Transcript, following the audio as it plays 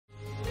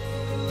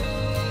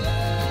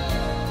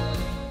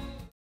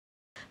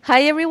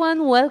Hi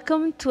everyone,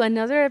 welcome to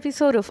another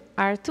episode of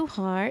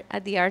Art2Heart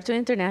at the Art2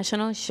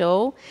 International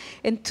Show.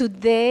 And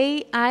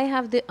today I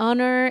have the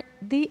honor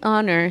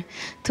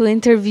to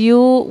interview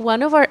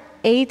one of our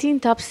 18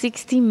 Top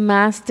 60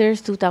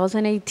 Masters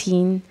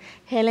 2018,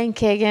 Helen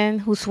Kagan,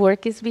 whose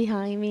work is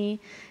behind me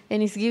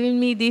and is giving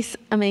me this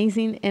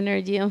amazing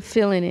energy. I'm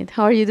feeling it.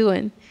 How are you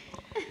doing?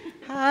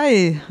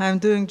 Hi, I'm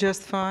doing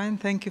just fine.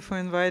 Thank you for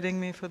inviting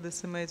me for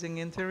this amazing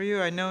interview.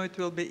 I know it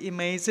will be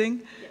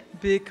amazing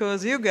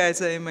because you guys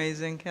are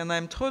amazing, and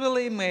I'm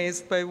totally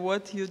amazed by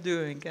what you're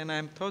doing, and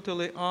I'm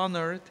totally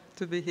honored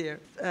to be here.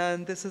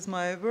 And this is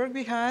my work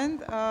behind.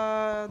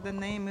 The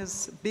name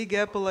is Big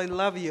Apple, I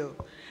Love You.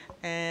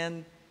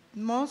 And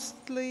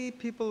mostly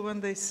people, when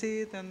they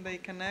see it and they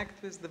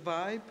connect with the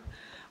vibe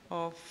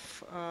of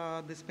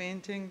this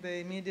painting,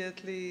 they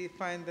immediately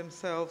find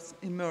themselves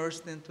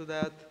immersed into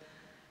that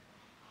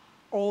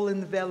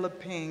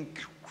all-enveloping,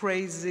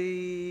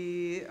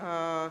 crazy,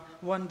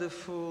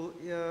 wonderful,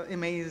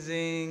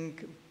 amazing,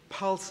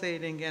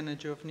 pulsating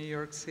energy of New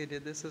York City.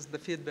 This is the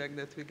feedback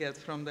that we get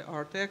from the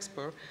Art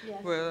Expo,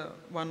 Yes. where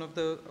one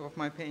of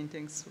my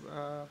paintings,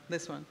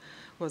 this one,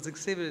 was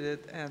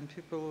exhibited, and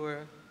people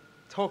were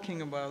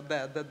talking about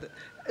that.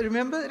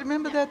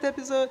 Remember that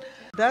episode?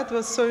 That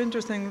was so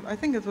interesting. I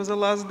think it was the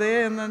last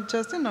day, and then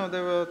just,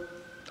 there were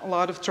a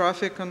lot of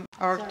traffic on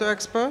Art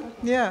Expo.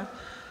 Yeah.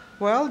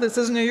 Well, this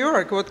is New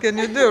York. What can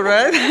you do,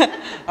 right?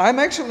 I'm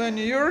actually a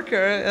New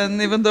Yorker,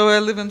 and even though I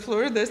live in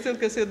Florida, I still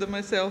consider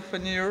myself a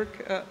New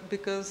York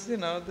because,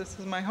 this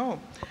is my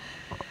home.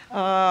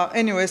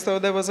 Anyway, so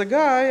there was a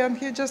guy, and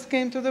he just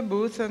came to the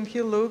booth, and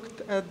he looked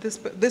at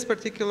this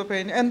particular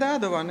painting and the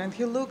other one, and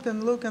he looked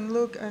and looked and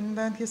looked, and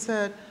then he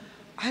said,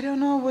 "I don't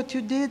know what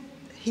you did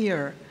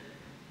here."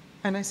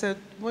 And I said,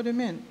 "What do you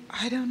mean?"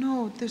 "I don't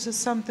know. This is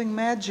something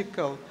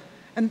magical."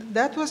 And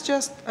that was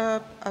just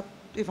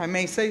if I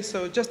may say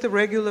so, just a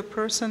regular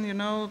person,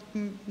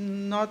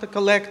 not a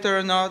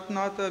collector, not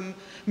a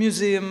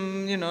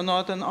museum,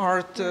 not an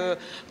art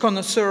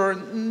connoisseur.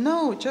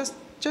 No,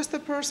 just a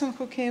person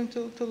who came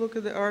to look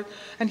at the art.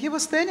 And he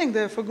was standing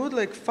there for good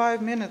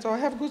 5 minutes. Oh, I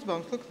have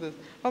goosebumps, look at this.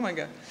 Oh my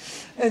God.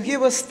 And he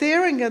was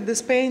staring at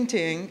this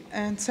painting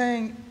and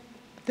saying,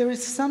 "There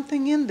is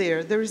something in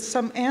there. There is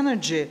some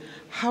energy.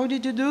 How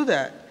did you do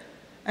that?"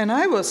 And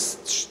I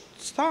was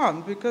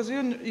stunned because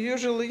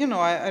usually,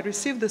 I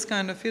receive this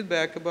kind of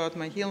feedback about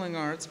my healing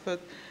arts, but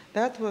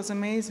that was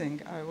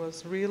amazing. I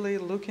was really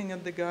looking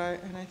at the guy,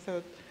 and I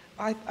thought,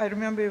 I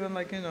remember even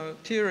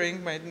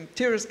tearing, my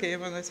tears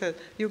came, and I said,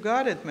 "You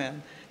got it,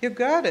 man. You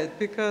got it,"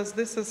 because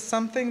this is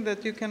something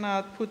that you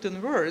cannot put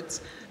in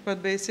words,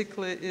 but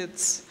basically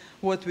it's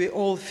what we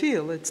all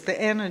feel. It's the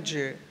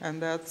energy,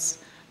 and that's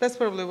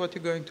probably what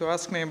you're going to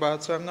ask me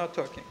about, so I'm not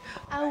talking.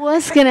 I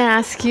was going to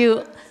ask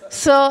you,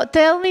 so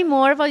tell me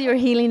more about your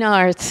healing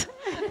arts.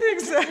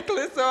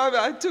 Exactly. So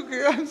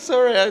I'm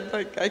sorry,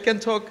 I can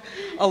talk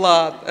a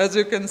lot, as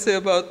you can see,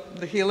 about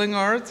the healing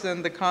arts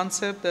and the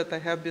concept that I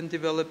have been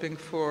developing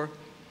for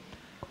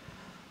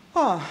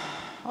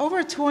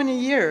over 20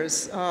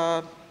 years.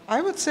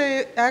 I would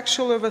say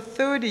actually over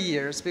 30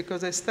 years,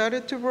 because I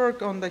started to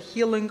work on the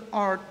healing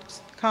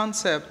art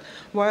concept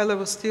while I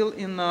was still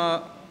in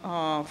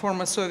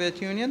former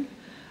Soviet Union.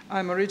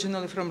 I'm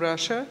originally from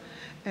Russia,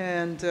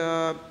 and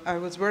I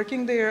was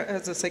working there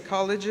as a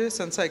psychologist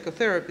and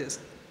psychotherapist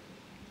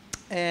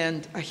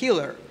and a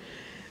healer.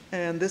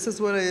 And this is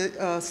what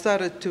I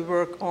started to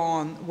work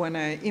on when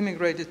I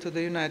immigrated to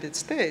the United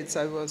States.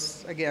 I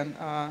was, again,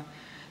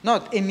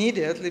 not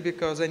immediately,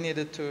 because I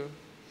needed to,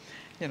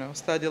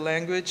 study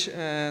language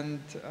and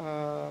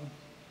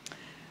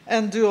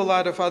do a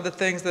lot of other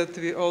things that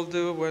we all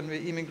do when we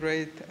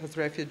immigrate as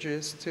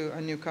refugees to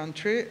a new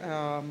country.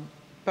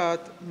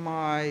 But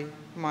my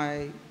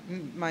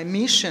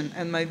mission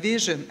and my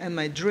vision and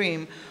my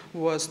dream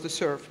was to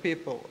serve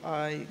people.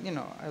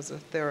 As a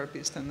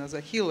therapist and as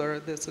a healer,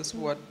 this is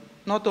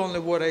not only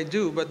what I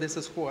do, but this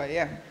is who I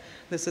am.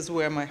 This is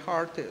where my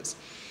heart is.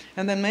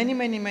 And then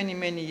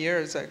many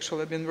years,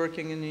 actually, I've been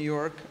working in New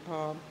York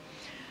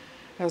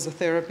as a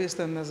therapist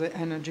and as an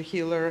energy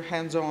healer,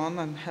 hands-on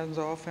and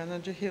hands-off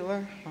energy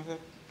healer.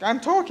 I'm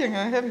talking,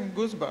 I'm having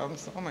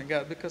goosebumps, oh my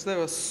God, because there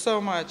was so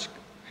much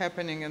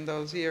happening in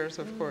those years,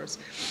 of course.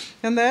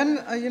 And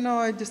then,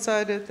 I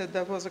decided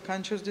that was a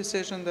conscious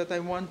decision that I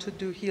want to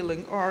do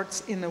healing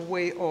arts in a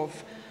way of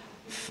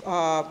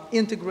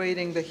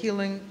integrating the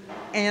healing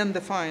and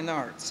the fine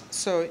arts.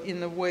 So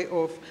in a way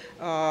of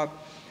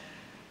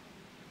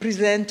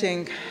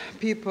presenting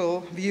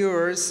people,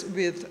 viewers,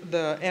 with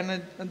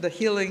the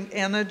healing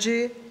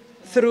energy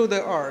through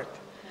the art.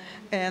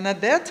 And at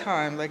that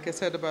time, like I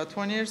said, about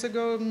 20 years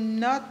ago,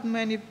 not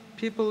many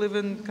people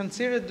even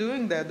considered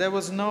doing that. There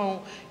was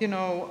no,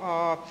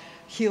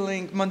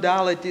 healing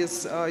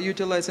modalities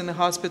utilized in the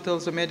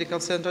hospitals or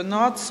medical center.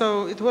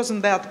 It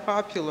wasn't that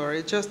popular.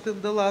 It just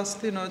the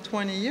last,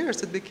 20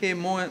 years, it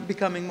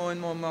becoming more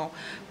and more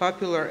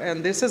popular.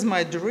 And this is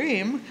my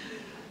dream,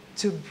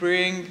 to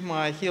bring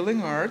my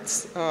healing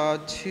arts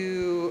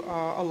to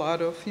a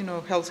lot of,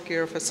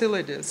 healthcare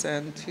facilities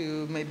and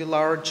to maybe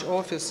large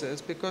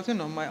offices, because,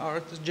 my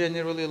art is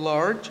generally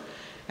large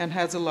and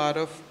has a lot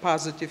of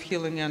positive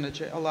healing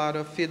energy, a lot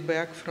of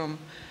feedback from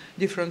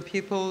different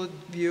people,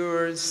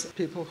 viewers,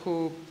 people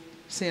who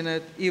seen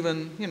it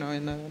even,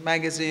 in the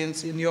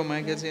magazines, in your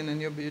magazine, in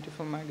your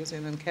beautiful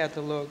magazine, and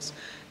catalogs.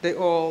 They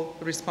all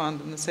respond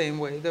in the same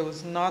way. There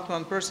was not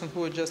one person who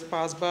would just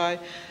pass by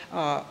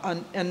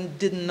and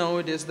didn't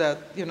notice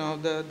that,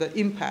 the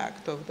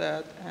impact of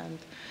that. And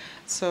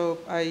so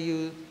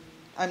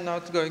I'm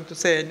not going to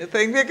say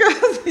anything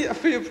because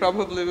you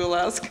probably will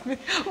ask me,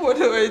 what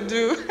do I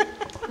do?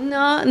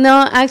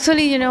 No,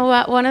 actually, you know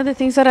what? One of the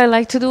things that I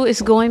like to do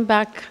is go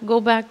back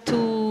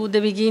to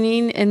the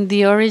beginning and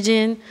the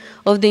origin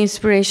of the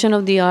inspiration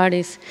of the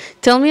artist.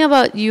 Tell me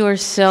about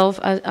yourself,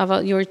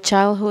 about your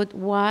childhood.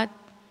 What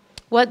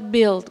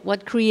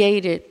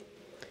created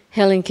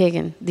Helen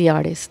Kagan, the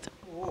artist?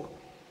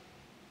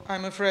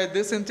 I'm afraid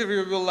this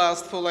interview will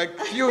last for like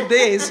a few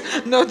days,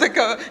 not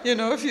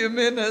a few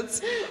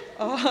minutes.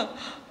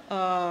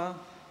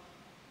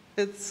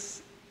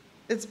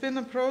 It's been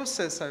a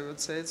process, I would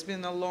say. It's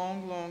been a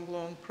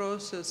long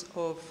process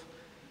of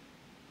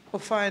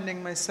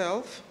finding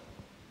myself,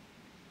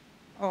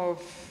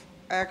 of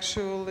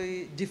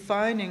actually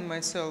defining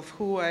myself,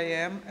 who I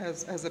am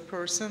as a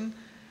person,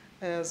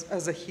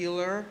 as a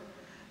healer,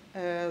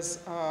 as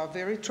a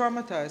very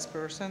traumatized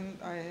person.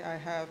 I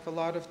have a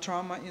lot of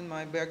trauma in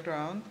my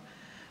background.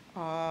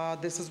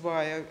 This is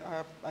why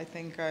I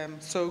think I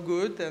am so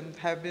good and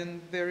have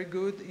been very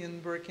good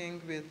in working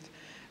with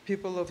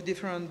people of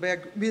different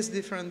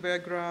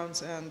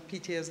backgrounds and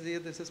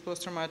PTSD. This is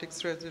post-traumatic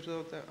stress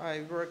disorder.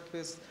 I worked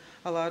with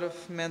a lot of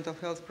mental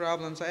health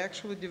problems. I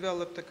actually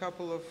developed a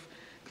couple of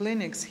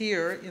clinics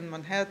here in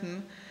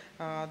Manhattan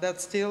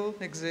that still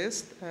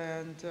exist,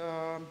 and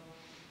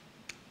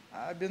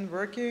I've been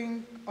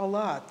working a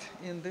lot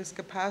in this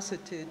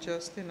capacity,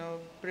 just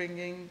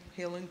bringing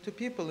healing to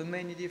people in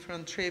many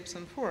different shapes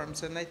and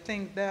forms. And I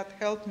think that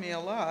helped me a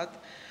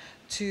lot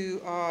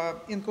to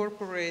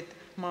incorporate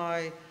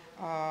my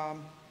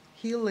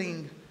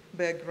healing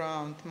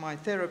background, my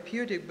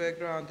therapeutic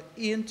background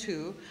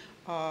into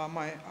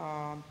my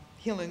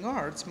healing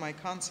arts, my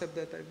concept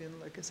that I've been,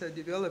 like I said,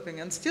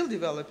 developing and still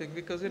developing,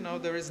 because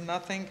there is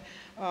nothing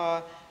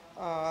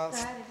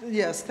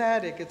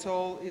static. It's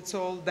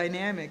all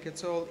dynamic.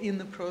 It's all in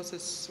the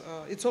process.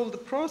 It's all the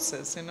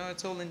process.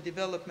 It's all in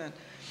development.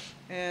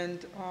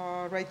 And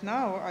right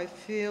now, I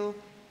feel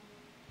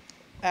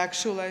that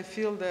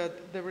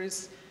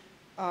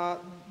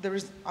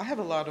I have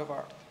a lot of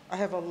art. I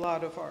have a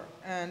lot of art,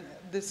 and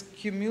this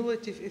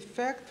cumulative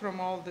effect from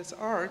all this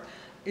art,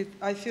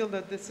 I feel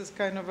that this is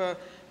kind of a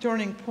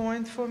turning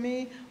point for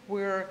me,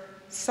 where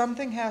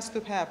something has to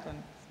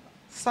happen.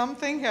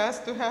 Something has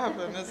to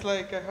happen. It's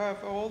like I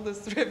have all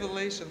this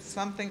revelation.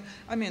 Something,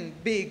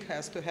 big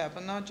has to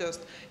happen. Not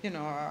just,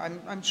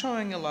 I'm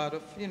showing a lot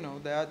of,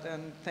 that.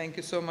 And thank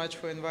you so much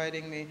for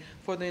inviting me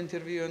for the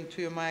interview and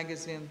to your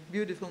magazine,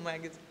 beautiful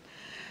magazine.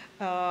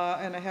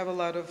 And I have a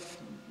lot of,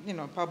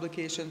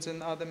 publications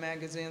in other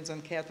magazines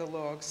and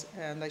catalogs,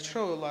 and I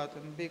show a lot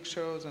in big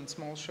shows and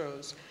small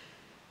shows.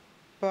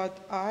 But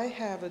I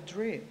have a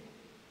dream.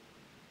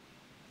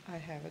 I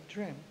have a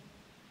dream.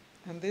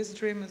 And this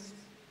dream is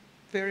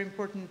very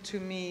important to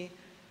me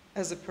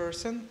as a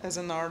person, as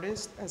an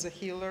artist, as a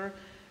healer,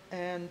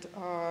 and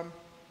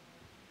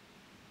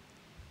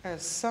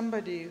as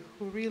somebody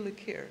who really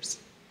cares.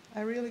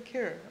 I really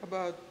care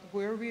about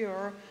where we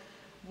are,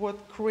 what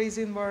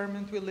crazy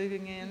environment we're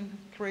living in,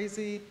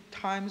 crazy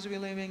times we're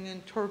living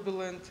in,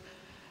 turbulent,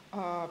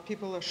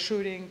 people are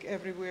shooting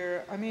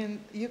everywhere.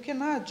 You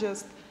cannot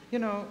just,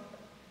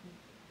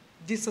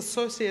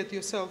 disassociate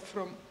yourself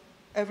from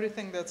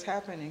everything that's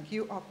happening.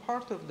 You are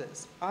part of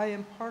this. I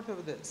am part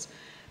of this.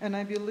 And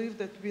I believe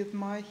that with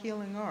my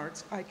healing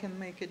arts, I can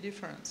make a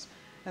difference.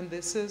 And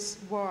this is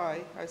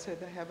why I said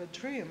I have a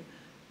dream.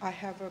 I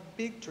have a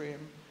big dream.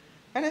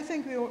 And I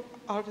think we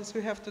artists,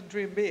 we have to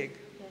dream big.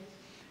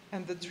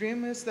 And the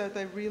dream is that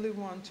I really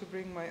want to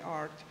bring my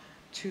art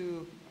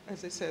to,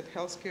 as I said,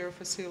 healthcare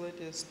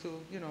facilities,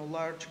 to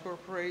large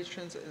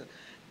corporations,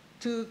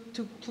 to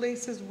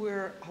places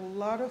where a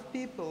lot of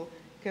people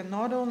can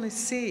not only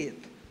see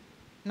it,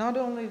 not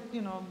only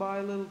buy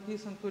a little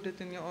piece and put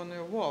it on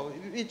your wall.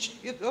 It's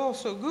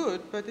also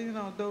good, but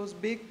those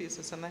big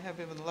pieces, and I have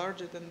even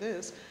larger than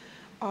this,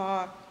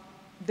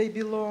 they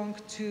belong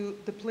to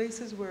the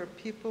places where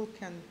people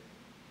can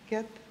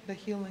get the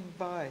healing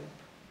vibe.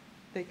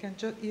 They can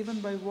just, even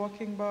by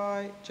walking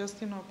by,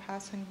 just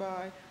passing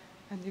by,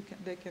 and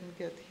they can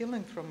get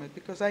healing from it.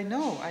 Because I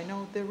know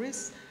there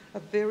is a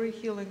very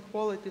healing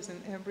qualities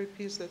in every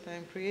piece that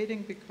I'm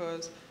creating,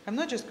 because I'm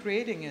not just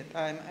creating it,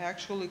 I'm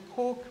actually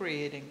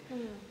co-creating.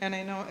 And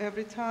I know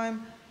every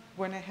time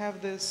when I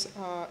have this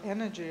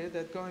energy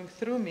that going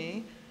through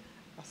me,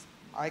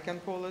 I can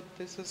call it,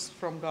 this is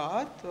from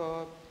God,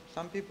 or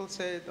some people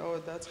say,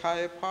 oh, that's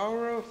higher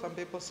power, or some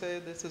people say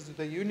this is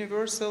the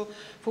universal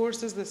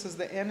forces, this is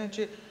the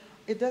energy.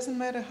 it doesn't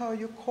matter how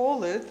you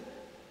call it,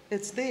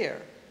 it's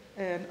there.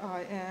 And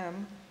I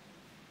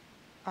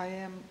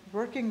am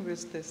working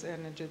with this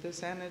energy.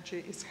 This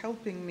energy is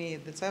helping me.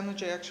 This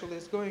energy actually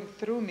is going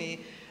through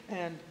me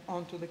and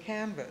onto the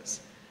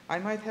canvas. I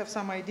might have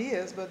some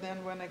ideas, but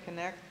then when I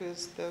connect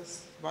with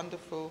this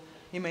wonderful,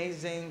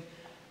 amazing,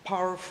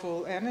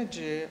 powerful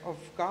energy of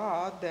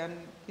God, then,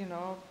 you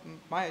know,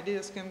 my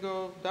ideas can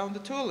go down the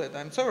toilet.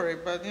 I'm sorry,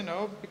 but, you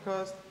know,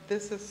 because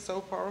this is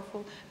so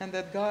powerful and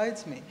that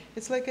guides me.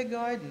 It's like a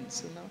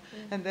guidance, you know.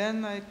 Mm-hmm. And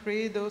then I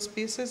create those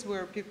pieces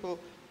where people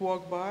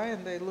walk by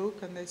and they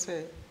look and they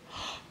say,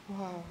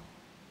 wow,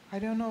 I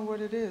don't know what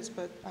it is,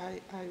 but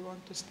I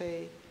want to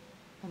stay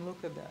and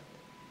look at that.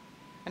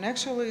 And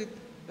actually,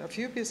 a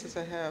few pieces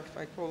I have,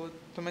 I call it,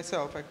 to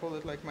myself, I call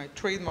it like my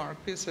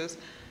trademark pieces.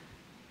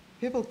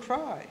 People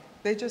cry.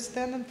 They just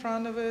stand in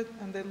front of it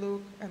and they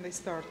look and they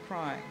start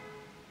crying.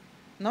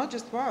 Not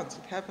just once,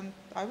 it happened,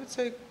 I would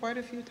say, quite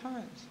a few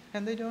times.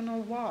 And they don't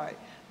know why.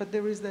 But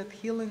there is that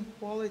healing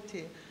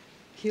quality,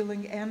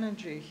 healing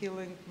energy,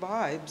 healing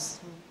vibes,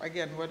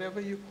 again,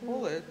 whatever you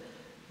call it,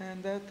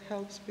 and that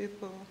helps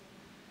people.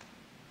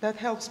 That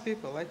helps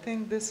people. I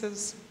think this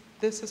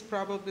is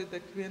probably the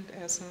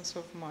quintessence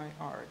of my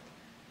art.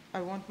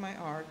 I want my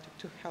art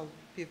to help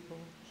people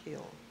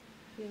heal.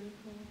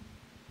 Beautiful.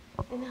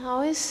 And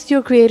how is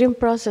your creative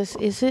process?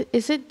 Is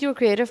it your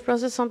creative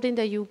process something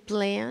that you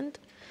planned,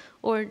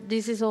 or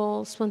this is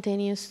all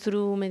spontaneous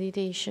through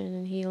meditation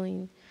and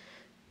healing?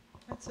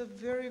 That's a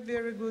very,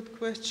 very good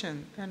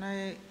question, and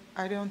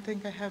I don't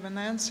think I have an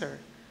answer.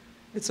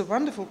 It's a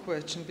wonderful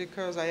question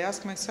because I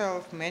ask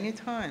myself many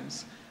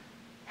times,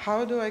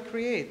 how do I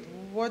create?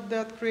 What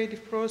that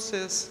creative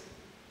process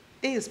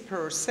is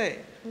per se.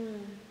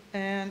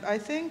 And I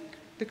think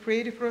the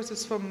creative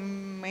process for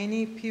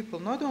many people,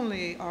 not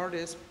only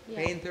artists,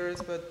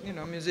 painters, but, you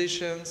know,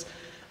 musicians,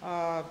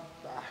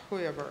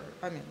 whoever,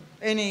 I mean,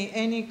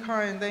 any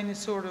kind, any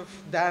sort of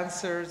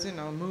dancers, you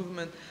know,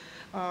 movement,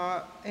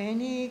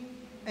 any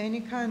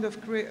kind of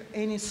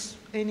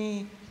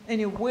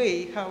any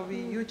way how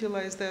we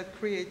utilize that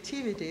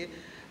creativity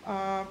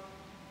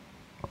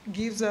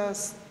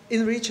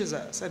enriches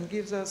us and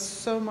gives us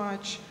so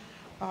much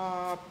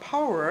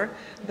power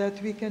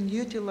that we can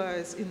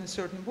utilize in a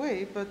certain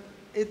way, but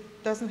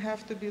it doesn't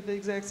have to be the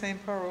exact same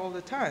power all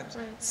the time.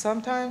 Right.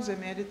 Sometimes I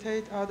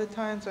meditate, other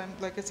times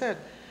like I said,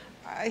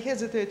 I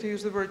hesitate to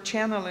use the word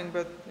channeling,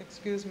 but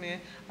excuse me,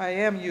 I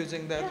am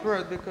using that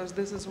word because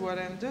this is what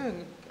I'm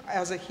doing.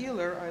 As a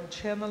healer, I'm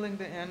channeling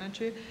the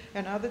energy,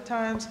 and other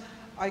times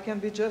I can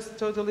be just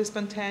totally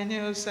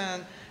spontaneous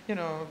and, you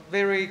know,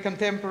 very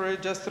contemporary,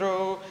 just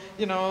throw,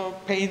 you know,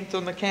 paint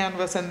on the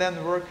canvas and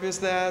then work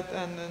with that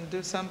and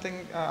do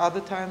something.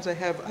 Other times I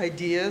have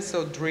ideas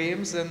or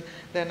dreams, and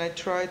then I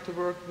try to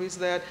work with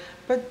that.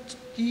 But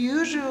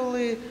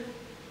usually,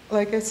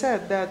 like I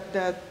said,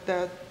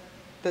 that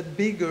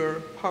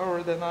bigger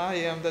power than I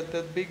am,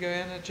 that bigger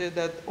energy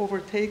that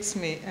overtakes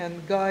me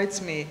and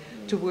guides me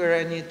to where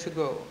I need to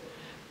go.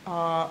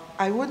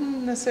 I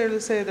wouldn't necessarily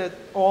say that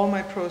all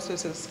my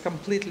process is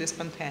completely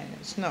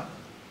spontaneous, no.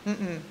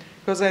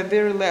 Because I'm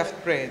very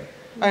left-brained.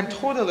 I'm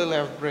totally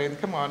left-brained,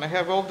 come on, I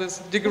have all these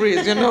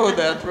degrees, you know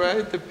that,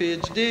 right? The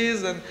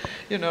PhDs and,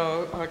 you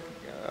know,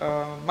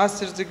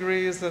 master's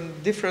degrees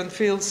and different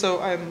fields,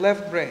 so I'm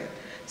left-brained.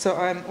 So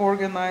I'm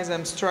organized,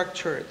 I'm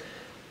structured.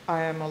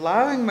 I am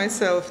allowing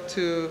myself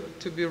to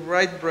be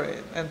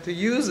right-brained and to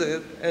use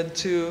it and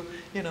to,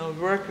 you know,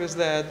 work with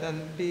that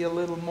and be a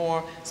little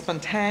more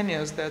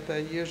spontaneous than I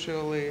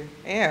usually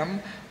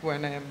am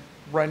when I'm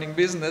running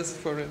business,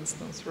 for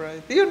instance,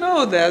 right? You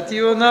know that,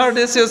 you're an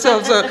artist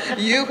yourself, so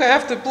you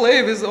have to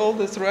play with all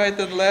this right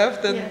and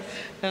left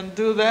and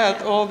do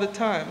that all the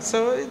time.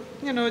 So,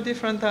 you know,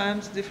 different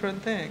times,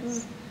 different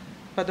things.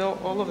 But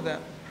all of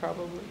them,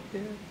 probably,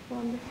 yeah.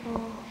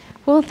 Wonderful.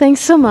 Well, thanks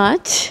so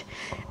much.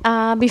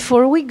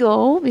 Before we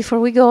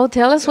go,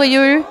 tell us what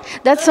you're.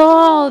 That's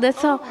all.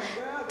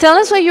 Tell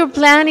us what you're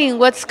planning.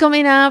 What's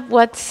coming up?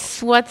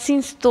 What's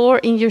in store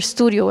in your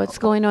studio? What's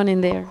going on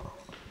in there?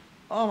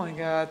 Oh my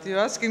God! You're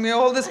asking me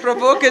all these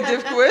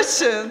provocative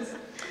questions.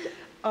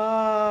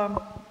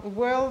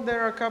 Well,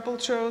 there are a couple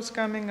shows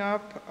coming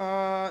up.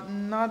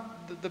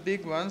 Not the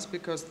big ones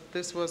because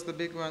this was the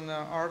big one,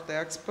 Art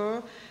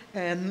Expo,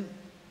 and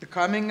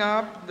coming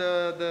up,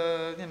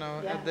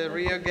 at the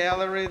Rio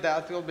Gallery,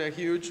 that will be a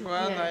huge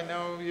one. Yes. I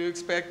know you're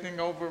expecting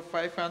over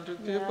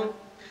 500 people.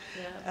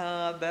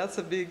 Yeah. That's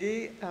a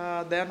biggie.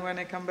 Then when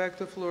I come back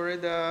to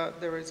Florida,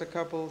 there is a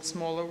couple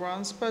smaller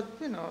ones, but,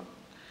 you know,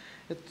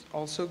 it's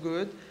also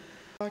good.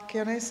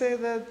 Can I say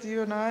that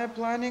you and I are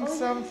planning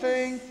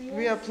something? Yes.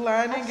 We are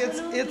planning.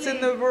 It's in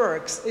the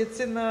works.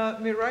 It's in the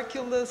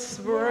miraculous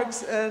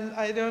works, and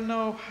I don't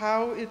know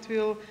how it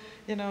will,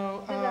 you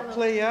know,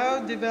 play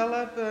out,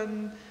 develop,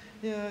 and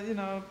you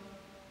know,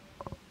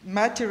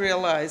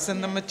 materialize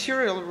in the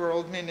material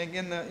world, meaning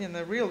in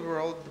the real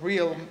world,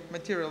 real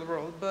material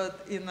world,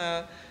 but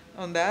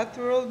on that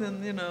world,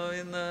 and you know,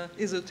 in the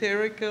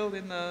esoterical,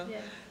 in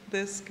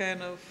this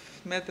kind of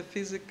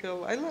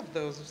metaphysical. I love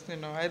those, you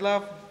know, I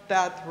love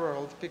that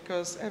world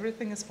because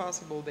everything is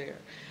possible there.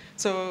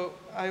 So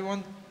I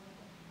want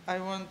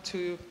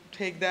to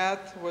take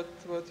that, what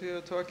we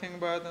are talking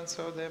about, and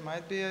so there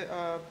might be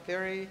a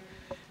very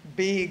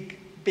big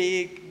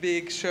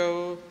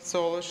show,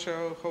 solo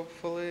show,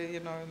 hopefully, you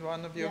know, in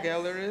one of your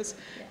galleries,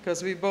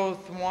 because we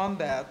both want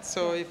that.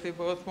 So if we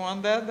both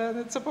want that, then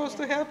it's supposed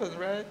to happen,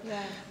 right?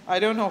 I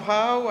don't know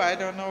how, I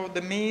don't know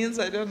the means,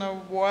 I don't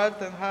know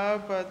what and how,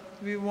 but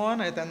we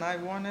want it, and I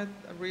want it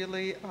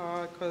really,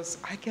 because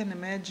I can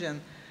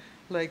imagine,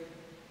 like,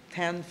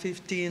 10,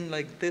 15,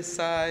 like this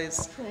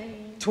size,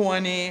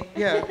 20,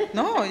 yeah,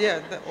 no, yeah,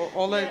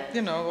 all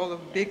you know, all the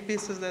big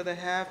pieces that I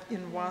have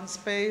in one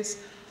space,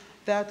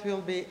 that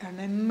will be an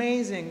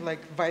amazing,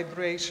 like,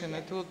 vibration.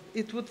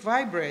 It would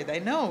vibrate, I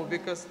know,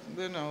 because,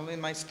 you know,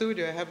 in my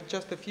studio, I have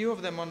just a few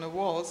of them on the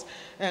walls,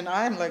 and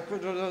I'm, like,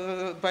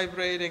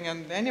 vibrating,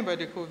 and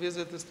anybody who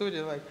visits the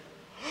studio, like,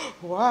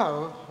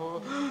 wow,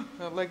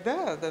 like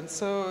that. And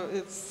so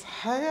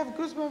I have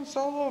goosebumps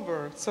all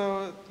over.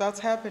 So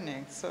that's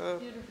happening. So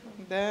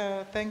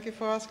thank you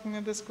for asking me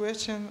this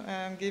question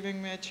and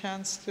giving me a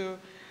chance to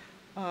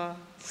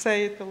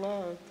say it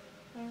aloud.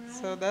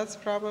 So that's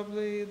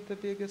probably the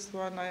biggest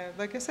one.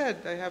 Like I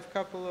said, I have a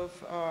couple of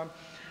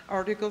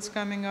articles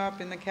coming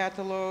up in the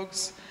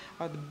catalogs.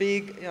 The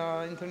big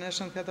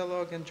international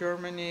catalog in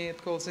Germany,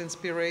 it calls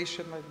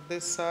Inspiration, like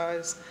this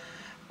size.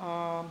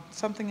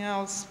 Something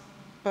else.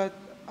 But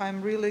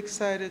I'm really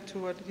excited to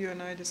what you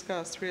and I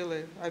discussed,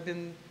 really. I've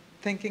been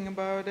thinking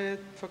about it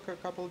for a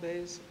couple of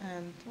days,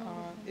 and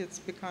it's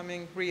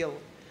becoming real.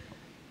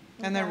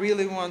 And I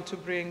really want to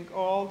bring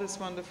all this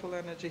wonderful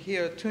energy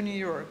here to New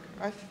York.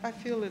 I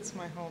feel it's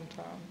my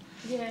hometown.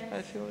 Yes.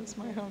 I feel it's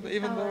my hometown.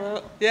 Even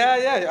though,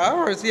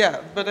 ours, yeah.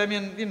 But I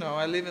mean, you know,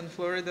 I live in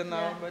Florida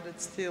now, but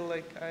it's still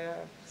like I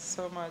have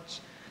so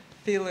much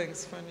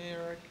feelings for New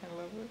York. I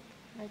love it.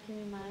 I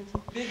can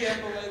imagine. Big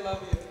Apple, I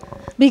love you.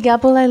 Big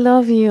Apple, I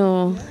love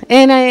you.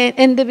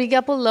 And the Big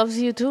Apple loves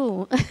you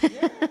too.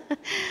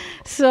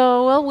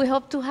 So, well, we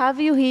hope to have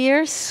you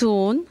here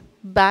soon,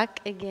 back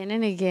again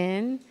and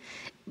again.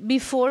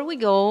 Before we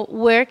go,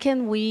 where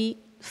can we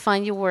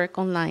find your work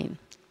online?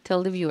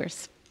 Tell the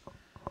viewers.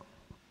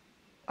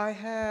 I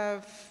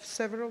have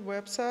several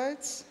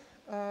websites.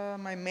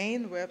 My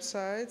main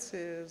website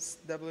is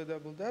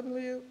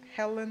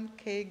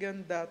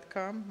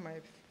www.helenkagan.com.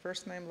 My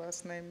first name,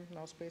 last name,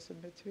 no space in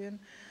between.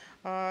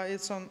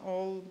 It's on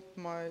all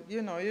my,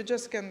 you know, you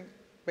just can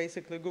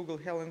basically Google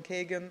Helen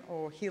Kagan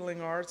or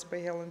Healing Arts by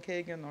Helen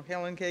Kagan or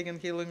Helen Kagan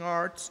Healing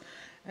Arts,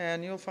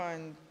 and you'll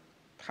find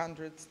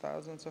hundreds,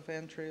 thousands of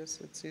entries.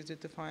 It's easy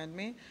to find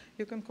me.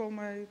 You can call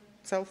my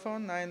cell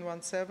phone,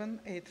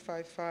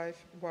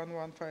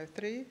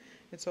 917-855-1153.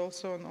 It's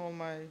also on all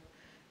my,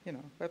 you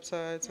know,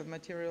 websites and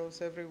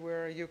materials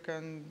everywhere. You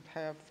can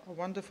have a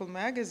wonderful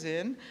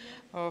magazine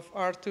of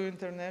Art2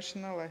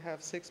 International. I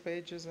have 6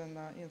 pages and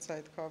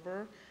inside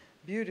cover.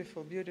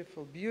 Beautiful,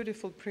 beautiful,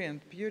 beautiful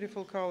print,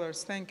 beautiful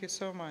colors. Thank you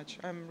so much.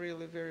 I'm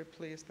really very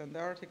pleased, and the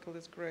article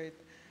is great.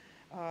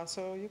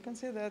 So you can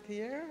see that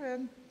here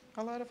and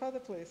a lot of other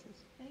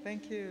places.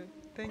 Thank you.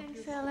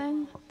 Thanks,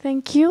 Helen.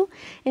 Thank you.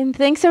 And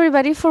thanks,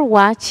 everybody, for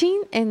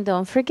watching. And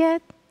don't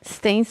forget,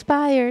 stay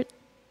inspired.